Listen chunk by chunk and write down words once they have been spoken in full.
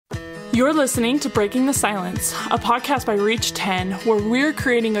You're listening to Breaking the Silence, a podcast by Reach 10, where we're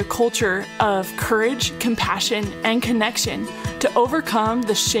creating a culture of courage, compassion, and connection to overcome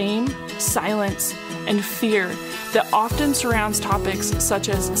the shame, silence, and fear that often surrounds topics such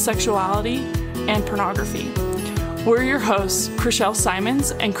as sexuality and pornography. We're your hosts, Crishelle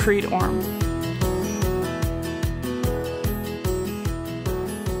Simons and Creed Orm.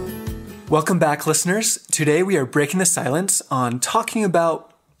 Welcome back, listeners. Today we are breaking the silence on talking about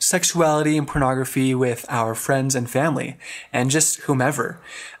sexuality and pornography with our friends and family and just whomever.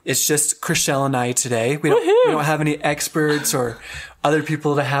 It's just Crishelle and I today. We don't have any experts or other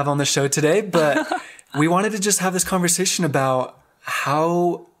people to have on the show today, but we wanted to just have this conversation about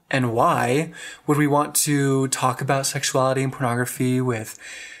how and why would we want to talk about sexuality and pornography with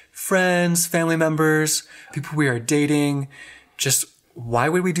friends, family members, people we are dating. Just why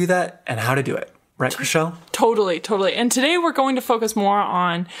would we do that and how to do it? Right, Crishelle? Totally. And today we're going to focus more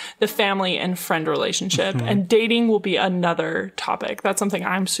on the family and friend relationship, and dating will be another topic. That's something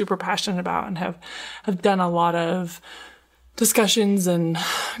I'm super passionate about and have done a lot of discussions and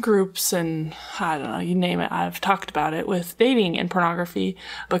groups and I don't know, you name it. I've talked about it with dating and pornography.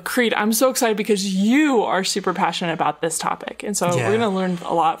 But Creed, I'm so excited because you are super passionate about this topic. And so we're going to learn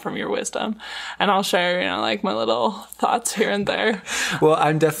a lot from your wisdom. And I'll share, my little thoughts here and there. Well,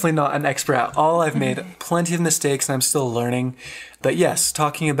 I'm definitely not an expert at all. I've made plenty of mistakes and I'm still learning. But yes,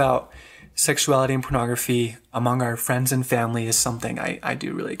 talking about sexuality and pornography among our friends and family is something I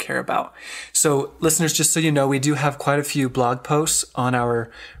do really care about. So listeners, just so you know, we do have quite a few blog posts on our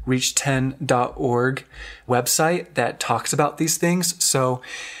reach10.org website that talks about these things. So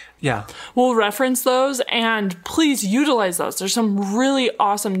yeah. We'll reference those and please utilize those. There's some really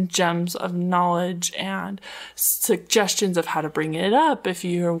awesome gems of knowledge and suggestions of how to bring it up if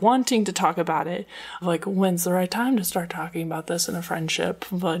you're wanting to talk about it. Like, when's the right time to start talking about this in a friendship?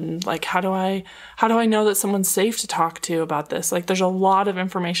 And like, how do I know that someone's safe to talk to about this? Like, there's a lot of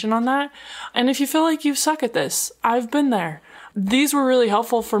information on that. And if you feel like you suck at this, I've been there. These were really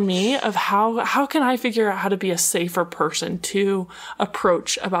helpful for me of how can I figure out how to be a safer person to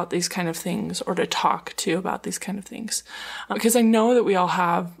approach about these kind of things or to talk to about these kind of things. Because I know that we all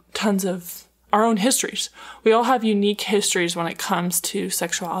have tons of our own histories. We all have unique histories when it comes to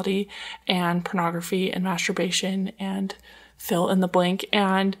sexuality and pornography and masturbation and fill in the blank.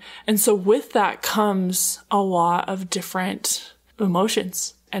 And so with that comes a lot of different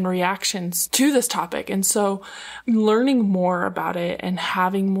emotions and reactions to this topic. And so learning more about it and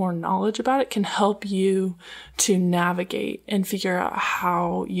having more knowledge about it can help you to navigate and figure out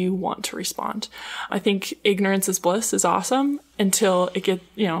how you want to respond. I think ignorance is bliss is awesome until it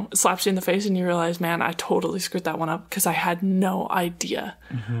slaps you in the face and you realize, man, I totally screwed that one up because I had no idea.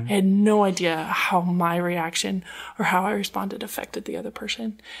 I had no idea how my reaction or how I responded affected the other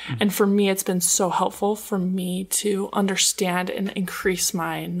person. And for me, it's been so helpful for me to understand and increase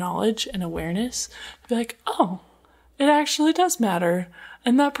my knowledge and awareness to be like, oh, it actually does matter.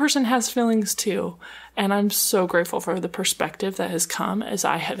 And that person has feelings too. And I'm so grateful for the perspective that has come as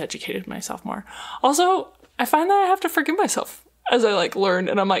I have educated myself more. Also, I find that I have to forgive myself as I learn.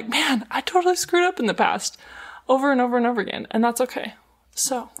 And I'm like, man, I totally screwed up in the past over and over and over again. And that's okay.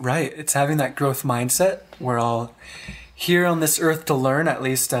 So. Right. It's having that growth mindset. We're all here on this earth to learn. At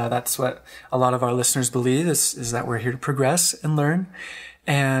least that's what a lot of our listeners believe is that we're here to progress and learn.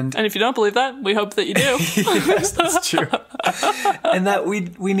 And if you don't believe that, we hope that you do. Yes, that's true. And that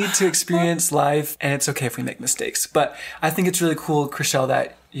we need to experience life, and it's okay if we make mistakes. But I think it's really cool, Crishelle,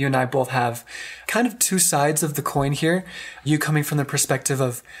 that you and I both have kind of two sides of the coin here. You coming from the perspective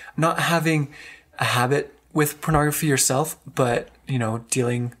of not having a habit with pornography yourself, but,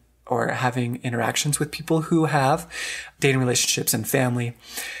 dealing or having interactions with people who have dating relationships and family.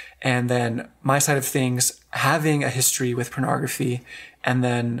 And then my side of things, having a history with pornography, and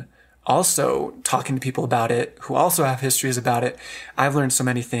then also talking to people about it who also have histories about it. I've learned so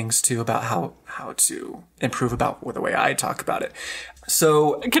many things too about how to improve about the way I talk about it.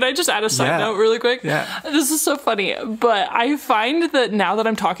 So can I just add a side note really quick? Yeah. This is so funny, but I find that now that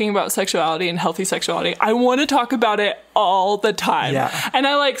I'm talking about sexuality and healthy sexuality, I want to talk about it all the time. Yeah. And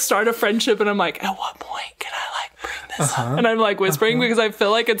I start a friendship and I'm like, at what point can I bring this up? And I'm whispering because I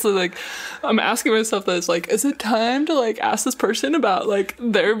feel like it's I'm asking myself this, is it time to ask this person about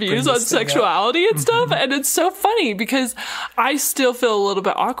their views on sexuality and stuff? And it's so funny because I still feel a little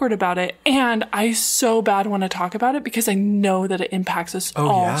bit awkward about it. And I so bad want to talk about it because I know that it impacts us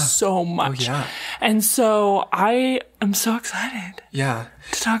all so much. Oh, yeah. And so I am so excited. Yeah.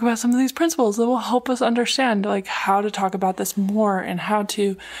 To talk about some of these principles that will help us understand how to talk about this more and how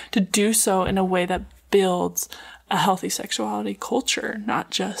to do so in a way that builds a healthy sexuality culture,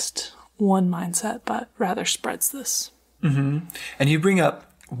 not just one mindset, but rather spreads this. And you bring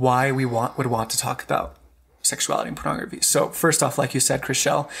up why we would want to talk about sexuality and pornography. So first off, like you said,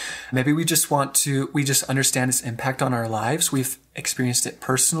 Crishelle, maybe we just understand its impact on our lives. We've experienced it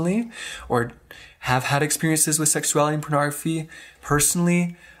personally, or have had experiences with sexuality and pornography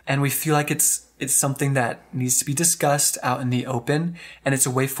personally, and we feel like it's something that needs to be discussed out in the open, and it's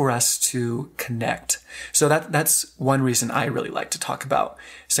a way for us to connect. So that's one reason I really like to talk about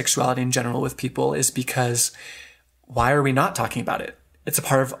sexuality in general with people, is because why are we not talking about it? It's a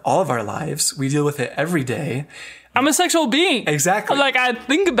part of all of our lives. We deal with it every day. I'm a sexual being. Exactly. Like, I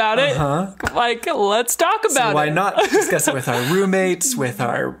think about it. Like, let's talk about it. So why not discuss it with our roommates, with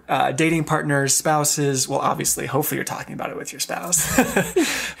our dating partners, spouses? Well, obviously, hopefully you're talking about it with your spouse.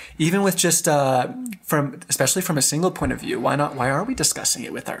 Even with just, especially from a single point of view, why not? Why are we discussing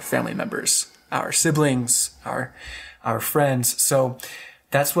it with our family members, our siblings, our friends? So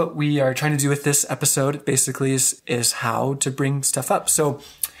that's what we are trying to do with this episode, basically, is how to bring stuff up. So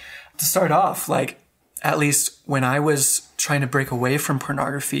to start off, like, at least when I was trying to break away from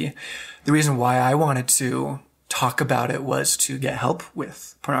pornography, the reason why I wanted to talk about it was to get help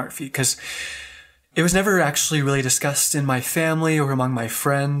with pornography, because it was never actually really discussed in my family or among my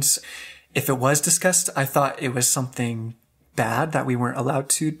friends. If it was discussed, I thought it was something bad that we weren't allowed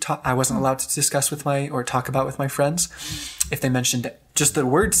to talk. I wasn't allowed to discuss or talk about with my friends. If they mentioned just the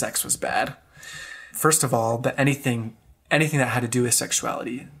word sex was bad, first of all, but anything that had to do with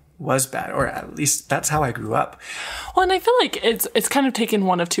sexuality was bad, or at least that's how I grew up. Well, and I feel like it's kind of taken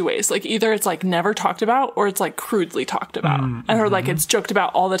one of two ways. Like, either it's like never talked about, or it's like crudely talked about, or like it's joked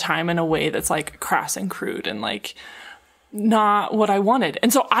about all the time in a way that's like crass and crude and like not what I wanted.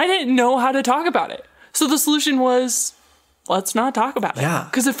 And so I didn't know how to talk about it. So the solution was, let's not talk about it. Yeah.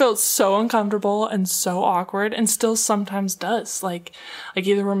 Because it felt so uncomfortable and so awkward, and still sometimes does. Like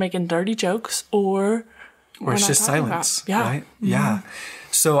either we're making dirty jokes or it's just silence. Yeah. Right? Yeah.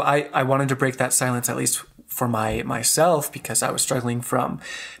 So I wanted to break that silence, at least for myself, because I was struggling from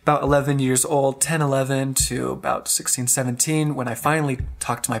about 11 years old, 10, 11 to about 16, 17, when I finally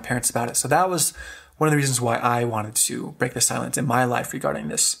talked to my parents about it. So that was one of the reasons why I wanted to break the silence in my life regarding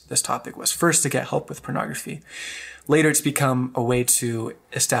this topic, was first to get help with pornography. Later, it's become a way to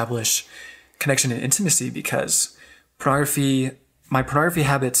establish connection and intimacy, because my pornography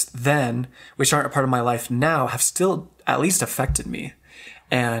habits then, which aren't a part of my life now, have still at least affected me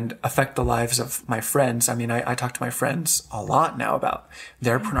and affect the lives of my friends. I mean, I talk to my friends a lot now about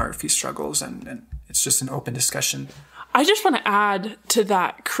their pornography struggles, and it's just an open discussion. I just want to add to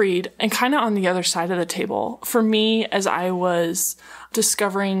that, Creed, and kind of on the other side of the table. For me, as I was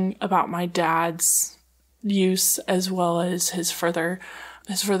discovering about my dad's use, as well as his further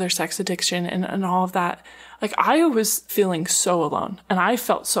sex addiction and all of that, like, I was feeling so alone, and I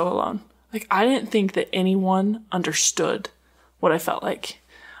felt so alone. Like, I didn't think that anyone understood what I felt like,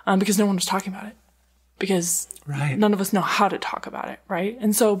 because no one was talking about it, because none of us know how to talk about it, right?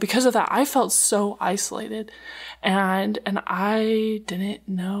 And so because of that, I felt so isolated, and I didn't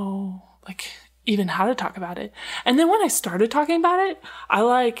know, like, even how to talk about it. And then when I started talking about it, I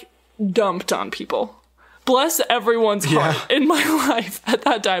like dumped on people. Bless everyone's heart in my life at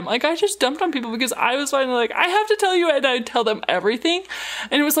that time. Like, I just dumped on people because I was finally like, I have to tell you, and I'd tell them everything.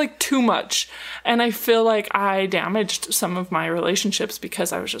 And it was like too much. And I feel like I damaged some of my relationships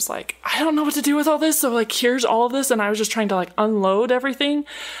because I was just like, I don't know what to do with all this. So like, here's all of this. And I was just trying to like unload everything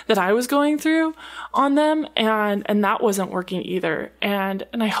that I was going through on them. And that wasn't working either. And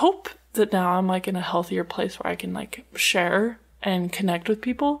I hope that now I'm like in a healthier place where I can like share and connect with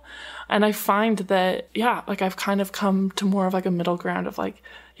people. And I find that, like, I've kind of come to more of like a middle ground of like,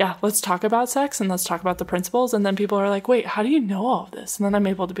 let's talk about sex and let's talk about the principles. And then people are like, wait, how do you know all of this? And then I'm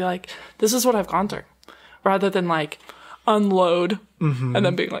able to be like, this is what I've gone through, rather than like unload and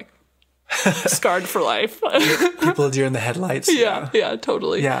then being like scarred for life. People deer in the headlights. Yeah,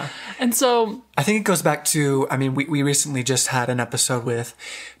 totally. Yeah. And so I think it goes back to, I mean, we recently just had an episode with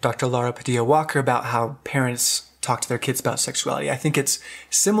Dr. Laura Padilla-Walker about how parents talk to their kids about sexuality. I think it's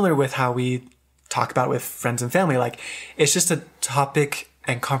similar with how we talk about it with friends and family. Like, it's just a topic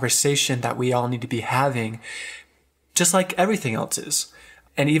and conversation that we all need to be having, just like everything else is.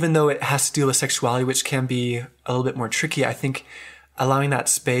 And even though it has to deal with sexuality, which can be a little bit more tricky, I think allowing that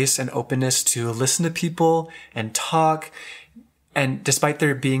space and openness to listen to people and talk, and despite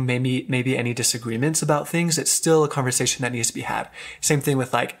there being maybe any disagreements about things, it's still a conversation that needs to be had. Same thing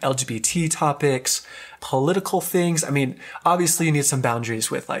with like LGBT topics, political things. I mean, obviously you need some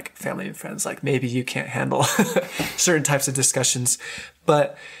boundaries with like family and friends. Like, maybe you can't handle certain types of discussions,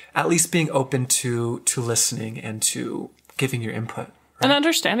 but at least being open to listening and to giving your input, And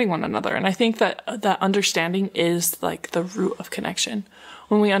understanding one another. And I think that understanding is like the root of connection.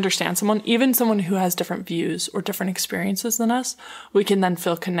 When we understand someone, even someone who has different views or different experiences than us, we can then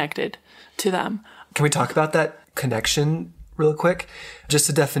feel connected to them. Can we talk about that connection real quick? Just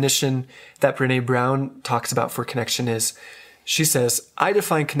a definition that Brené Brown talks about for connection is, she says, I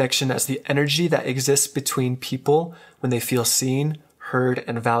define connection as the energy that exists between people when they feel seen, heard,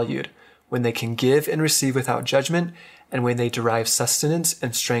 and valued, when they can give and receive without judgment, and when they derive sustenance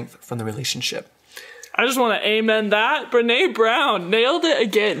and strength from the relationship. I just want to amen that. Brené Brown nailed it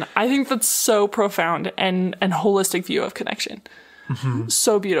again. I think that's so profound and holistic view of connection. Mm-hmm.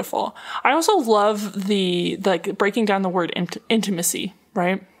 So beautiful. I also love the breaking down the word intimacy,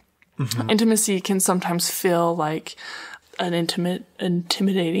 right? Mm-hmm. Intimacy can sometimes feel like an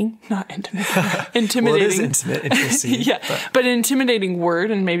intimidating, not intimate, intimidating. Well, it is intimate, intimacy. Yeah, but an intimidating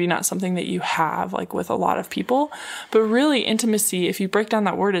word, and maybe not something that you have like with a lot of people. But really, intimacy, if you break down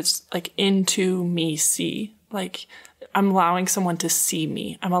that word, it's like into me see. Like, I'm allowing someone to see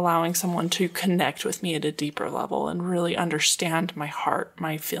me. I'm allowing someone to connect with me at a deeper level and really understand my heart,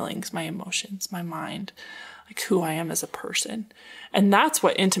 my feelings, my emotions, my mind, like who I am as a person. And that's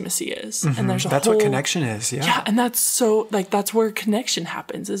what intimacy is. Mm-hmm. And there's that's what connection is. Yeah. Yeah. And that's so like, that's where connection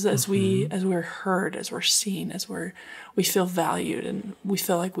happens, is as we're heard, as we're seen, as we feel valued and we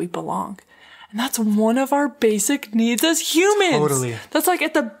feel like we belong. And that's one of our basic needs as humans. Totally. That's like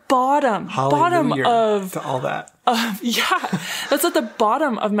at the bottom of to all that. That's at the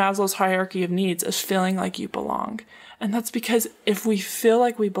bottom of Maslow's hierarchy of needs, is feeling like you belong. And that's because if we feel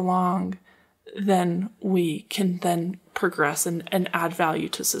like we belong, then we can then progress and add value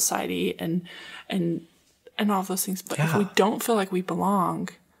to society and all of those things. But if we don't feel like we belong,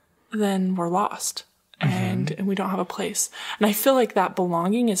 then we're lost. And we don't have a place. And I feel like that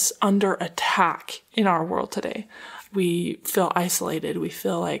belonging is under attack in our world today. We feel isolated. We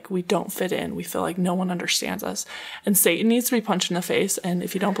feel like we don't fit in. We feel like no one understands us. And Satan needs to be punched in the face. And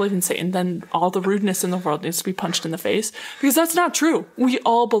if you don't believe in Satan, then all the rudeness in the world needs to be punched in the face, because that's not true. We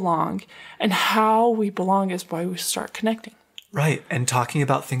all belong. And how we belong is why we start connecting. Right. And talking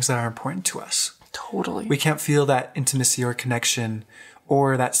about things that are important to us. Totally. We can't feel that intimacy or connection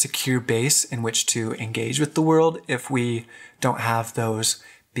or that secure base in which to engage with the world if we don't have those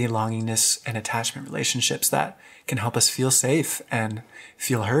belongingness and attachment relationships that can help us feel safe and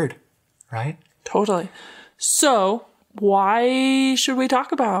feel heard, right? Totally. So why should we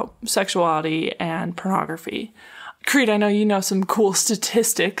talk about sexuality and pornography? Creed, I know you know some cool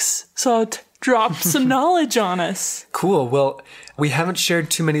statistics, so drop some knowledge on us. Cool. Well, we haven't shared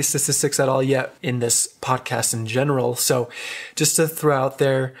too many statistics at all yet in this podcast in general. So just to throw out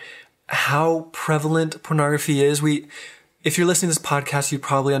there how prevalent pornography is, if you're listening to this podcast, you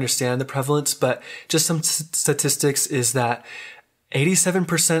probably understand the prevalence, but just some statistics is that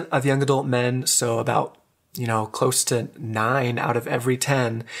 87% of young adult men, so about, close to 9 out of every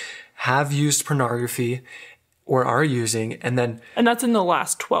 10 have used pornography or are using, and that's in the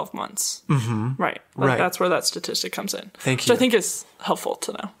last 12 months. Mm-hmm. Right. Right. That's where that statistic comes in. Thank you. Which I think is helpful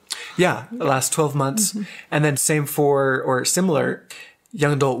to know. Yeah. The last 12 months. Mm-hmm. And then same for, or similar,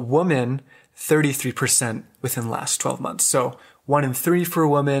 young adult woman, 33% within the last 12 months. So 1 in 3 for a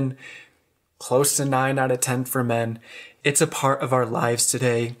woman, close to 9 out of 10 for men. It's a part of our lives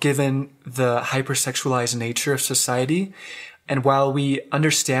today, given the hypersexualized nature of society. And while we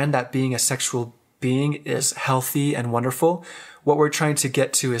understand that being a sexual being is healthy and wonderful, what we're trying to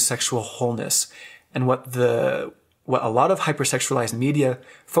get to is sexual wholeness. And what a lot of hypersexualized media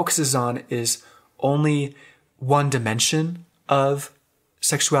focuses on is only one dimension of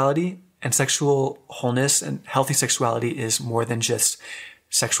sexuality, and sexual wholeness and healthy sexuality is more than just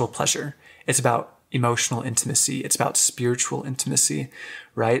sexual pleasure. It's about emotional intimacy. It's about spiritual intimacy,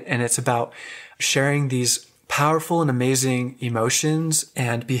 right? And it's about sharing these powerful and amazing emotions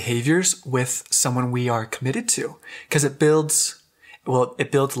and behaviors with someone we are committed to, because it builds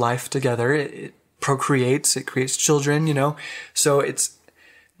life together. It procreates, it creates children, so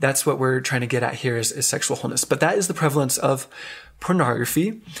that's what we're trying to get at here is sexual wholeness. But that is the prevalence of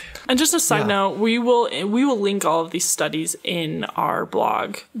pornography. And just a side note, we will link all of these studies in our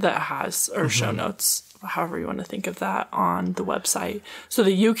blog that has, or show notes, however you want to think of that, on the website, so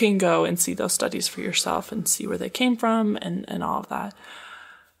that you can go and see those studies for yourself and see where they came from and all of that.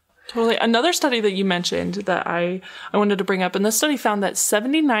 Totally. Another study that you mentioned that I wanted to bring up, and this study found that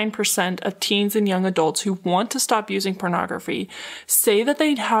 79% of teens and young adults who want to stop using pornography say that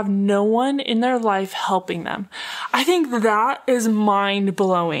they have no one in their life helping them. I think that is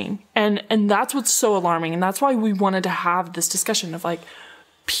mind-blowing. And that's what's so alarming. And that's why we wanted to have this discussion of like,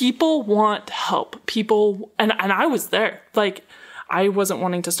 people want help. People, and I was there. Like, I wasn't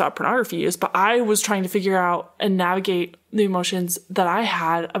wanting to stop pornography use, but I was trying to figure out and navigate the emotions that I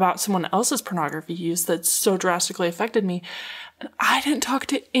had about someone else's pornography use that so drastically affected me. And I didn't talk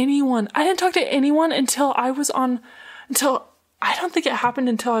to anyone. I didn't talk to anyone until I don't think it happened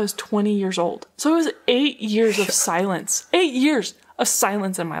until I was 20 years old. So it was 8 years of silence. 8 years of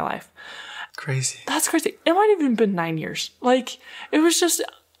silence in my life. Crazy. That's crazy. It might have even been 9 years. Like, it was just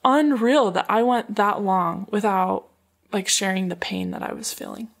unreal that I went that long without like sharing the pain that I was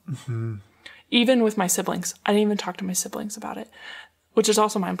feeling. Mm-hmm. Even with my siblings. I didn't even talk to my siblings about it, which is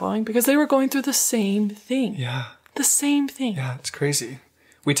also mind blowing because they were going through the same thing. Yeah. The same thing. Yeah, it's crazy.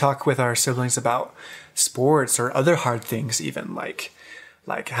 We talk with our siblings about sports or other hard things, even like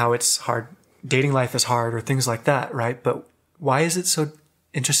how it's hard, dating life is hard or things like that, right? But why is it so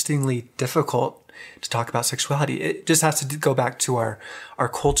interestingly difficult to talk about sexuality? It just has to go back to our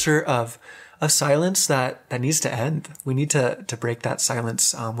culture of silence that needs to end. We need to break that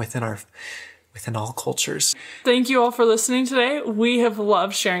silence within all cultures. Thank you all for listening today. We have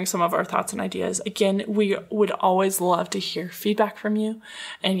loved sharing some of our thoughts and ideas. Again, we would always love to hear feedback from you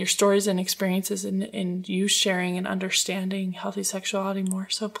and your stories and experiences and you sharing and understanding healthy sexuality more.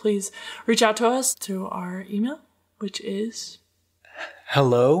 So please reach out to us through our email, which is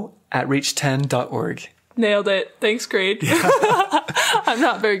hello@reach10.org. Nailed it. Thanks, grade. Yeah. I'm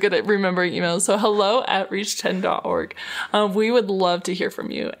not very good at remembering emails. So hello@reach10.org. We would love to hear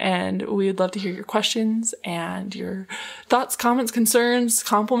from you and we would love to hear your questions and your thoughts, comments, concerns,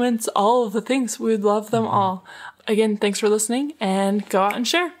 compliments, all of the things. We would love them all. Again, thanks for listening and go out and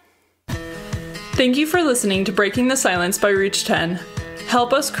share. Thank you for listening to Breaking the Silence by Reach 10.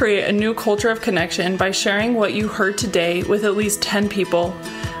 Help us create a new culture of connection by sharing what you heard today with at least 10 people.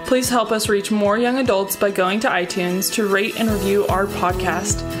 Please help us reach more young adults by going to iTunes to rate and review our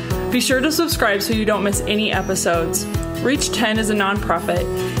podcast. Be sure to subscribe so you don't miss any episodes. Reach 10 is a nonprofit.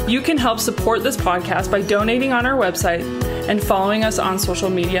 You can help support this podcast by donating on our website and following us on social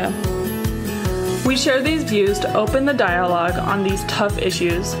media. We share these views to open the dialogue on these tough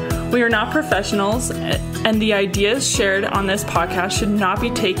issues. We are not professionals, and the ideas shared on this podcast should not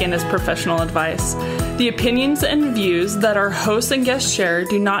be taken as professional advice. The opinions and views that our hosts and guests share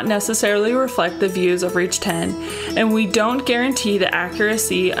do not necessarily reflect the views of Reach 10, and we don't guarantee the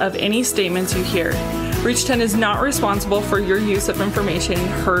accuracy of any statements you hear. Reach 10 is not responsible for your use of information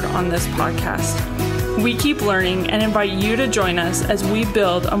heard on this podcast. We keep learning and invite you to join us as we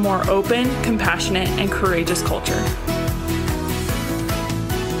build a more open, compassionate, and courageous culture.